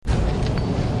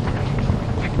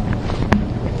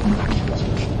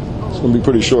going to be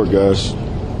pretty short, guys.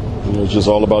 It's just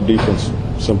all about defense.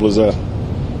 Simple as that.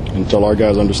 Until our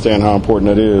guys understand how important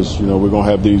that is, we're going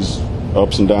to have these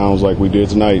ups and downs like we did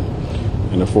tonight.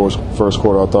 In the first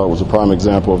quarter, I thought was a prime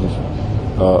example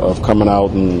of coming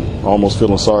out and almost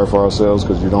feeling sorry for ourselves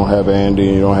because you don't have Andy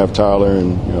and you don't have Tyler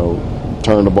and,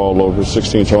 turn the ball over,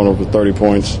 16 turnovers, 30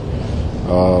 points.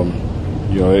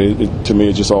 To me,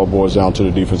 it just all boils down to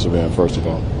the defensive end, first of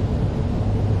all.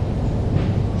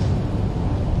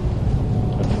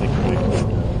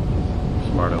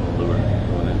 Smart on the lure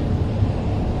going in.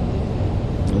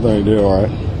 I think they did all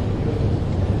right.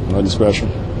 Nothing special.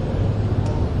 Do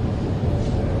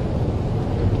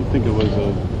you think it was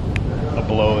a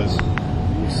blow as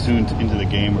soon into the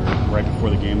game or right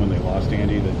before the game when they lost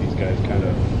Andy that these guys kind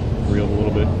of reeled a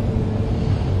little bit?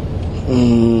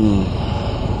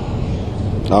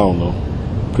 I don't know.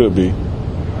 Could be.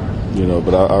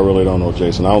 But I really don't know,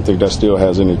 Jason. I don't think that still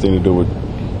has anything to do with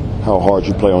how hard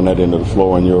you play on that end of the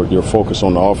floor and your focus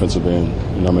on the offensive end.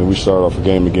 We started off a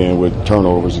game again with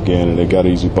turnovers again, and they got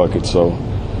easy buckets. So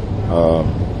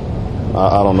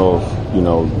I don't know if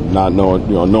not knowing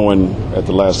knowing at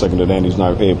the last second that Andy's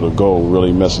not able to go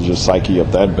really messes your psyche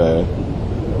up that bad.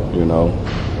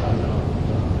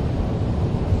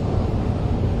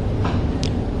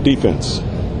 Defense.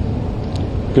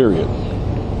 Period.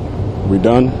 We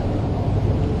done?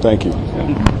 Thank you.